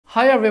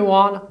Hi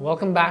everyone,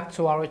 welcome back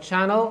to our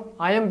channel.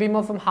 I am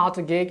Bimo from How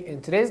to Geek.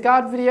 In today's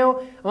guide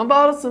video, I'm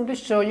about to simply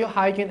show you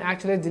how you can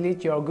actually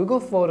delete your Google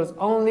Photos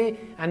only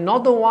and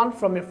not the one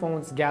from your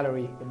phone's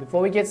gallery. But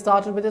before we get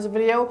started with this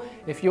video,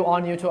 if you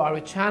are new to our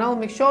channel,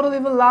 make sure to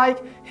leave a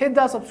like, hit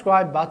that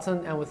subscribe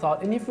button, and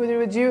without any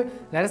further ado,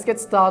 let us get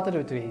started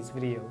with today's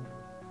video.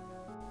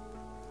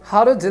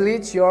 How to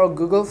delete your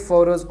Google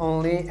Photos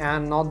only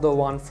and not the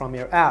one from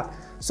your app.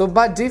 So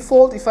by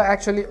default, if I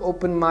actually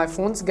open my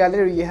phone's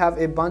gallery, you have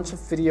a bunch of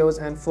videos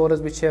and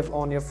photos which you have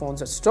on your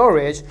phone's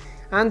storage.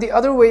 And the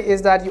other way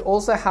is that you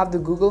also have the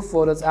Google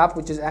Photos app,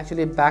 which is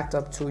actually backed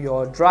up to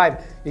your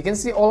drive. You can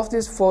see all of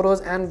these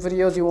photos and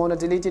videos you want to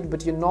delete it,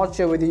 but you're not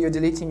sure whether you're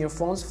deleting your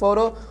phone's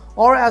photo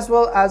or as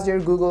well as your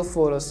Google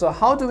Photos. So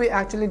how do we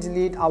actually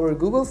delete our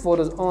Google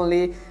Photos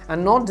only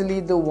and not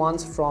delete the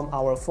ones from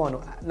our phone?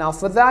 Now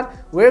for that,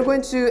 we're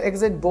going to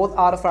exit both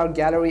out of our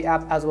gallery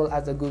app as well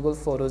as the Google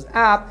Photos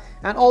app.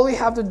 And all we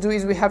have to do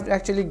is we have to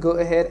actually go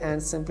ahead and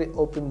simply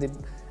open the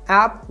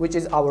app, which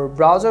is our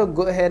browser.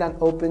 Go ahead and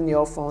open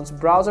your phone's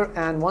browser,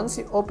 and once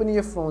you open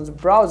your phone's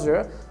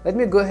browser, let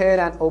me go ahead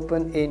and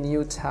open a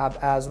new tab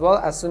as well.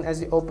 As soon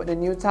as you open a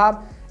new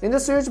tab, in the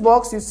search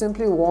box you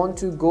simply want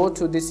to go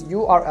to this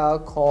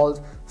URL called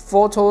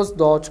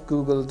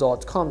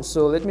photos.google.com.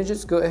 so let me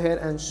just go ahead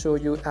and show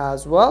you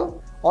as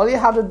well. All you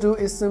have to do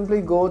is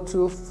simply go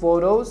to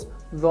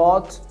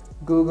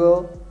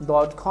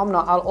photos.google.com.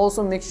 Now I'll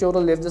also make sure to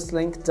leave this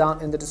link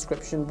down in the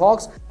description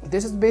box.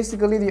 This is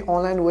basically the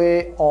online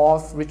way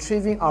of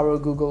retrieving our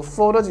Google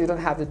Photos. You don't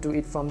have to do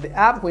it from the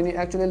app. When you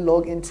actually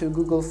log into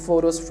Google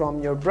Photos from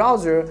your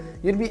browser,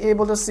 you'll be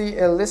able to see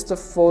a list of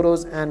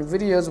photos and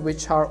videos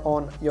which are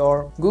on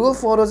your Google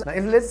Photos. Now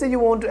if let's say you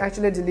want to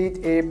actually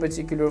delete a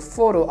particular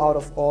photo out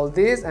of all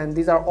these, and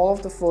these are all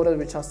of the photos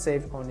which are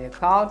saved on your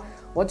cloud,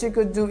 what you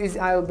could do is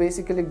I'll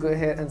basically go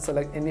ahead and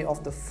select any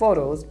of the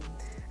photos.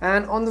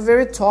 And on the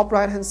very top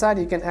right hand side,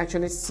 you can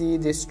actually see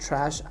this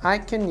trash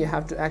icon. You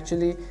have to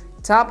actually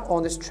tap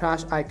on this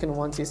trash icon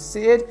once you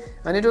see it,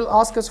 and it will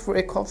ask us for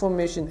a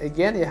confirmation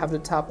again. You have to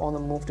tap on the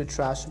move to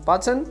trash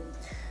button.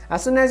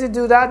 As soon as you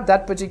do that,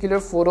 that particular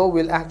photo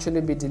will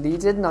actually be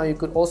deleted. Now you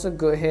could also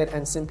go ahead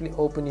and simply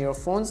open your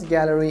phone's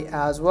gallery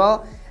as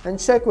well and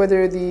check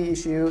whether the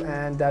issue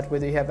and that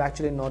whether you have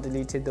actually not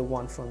deleted the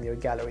one from your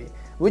gallery,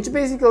 which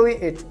basically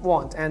it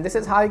won't. And this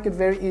is how you could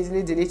very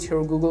easily delete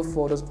your Google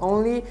Photos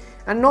only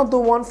and not the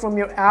one from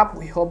your app.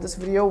 We hope this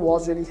video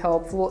was really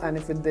helpful, and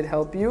if it did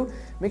help you,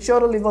 make sure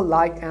to leave a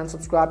like and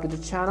subscribe to the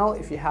channel.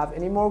 If you have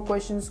any more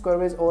questions,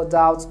 queries or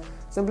doubts,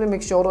 simply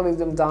make sure to leave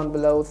them down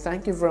below.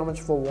 Thank you very much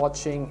for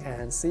watching,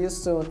 and see you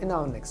soon in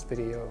our next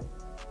video.